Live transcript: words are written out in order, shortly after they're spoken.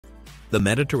The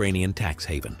Mediterranean tax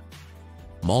haven.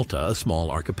 Malta, a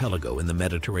small archipelago in the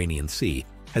Mediterranean Sea,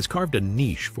 has carved a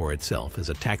niche for itself as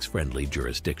a tax-friendly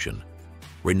jurisdiction.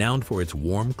 Renowned for its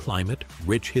warm climate,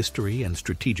 rich history, and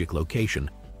strategic location,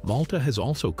 Malta has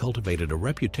also cultivated a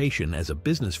reputation as a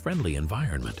business-friendly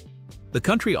environment. The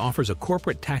country offers a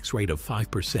corporate tax rate of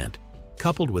 5%,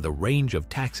 coupled with a range of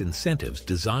tax incentives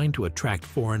designed to attract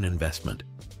foreign investment.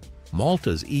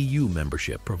 Malta's EU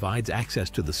membership provides access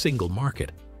to the single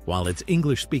market, while its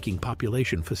English-speaking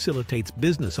population facilitates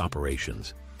business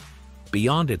operations.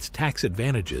 Beyond its tax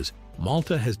advantages,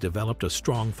 Malta has developed a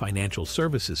strong financial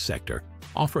services sector,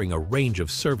 offering a range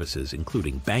of services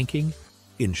including banking,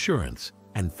 insurance,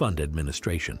 and fund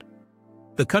administration.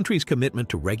 The country's commitment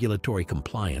to regulatory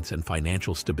compliance and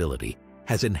financial stability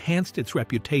has enhanced its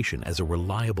reputation as a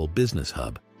reliable business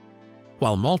hub.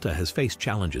 While Malta has faced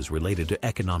challenges related to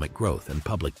economic growth and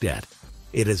public debt,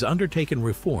 it has undertaken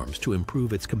reforms to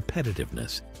improve its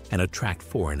competitiveness and attract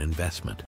foreign investment.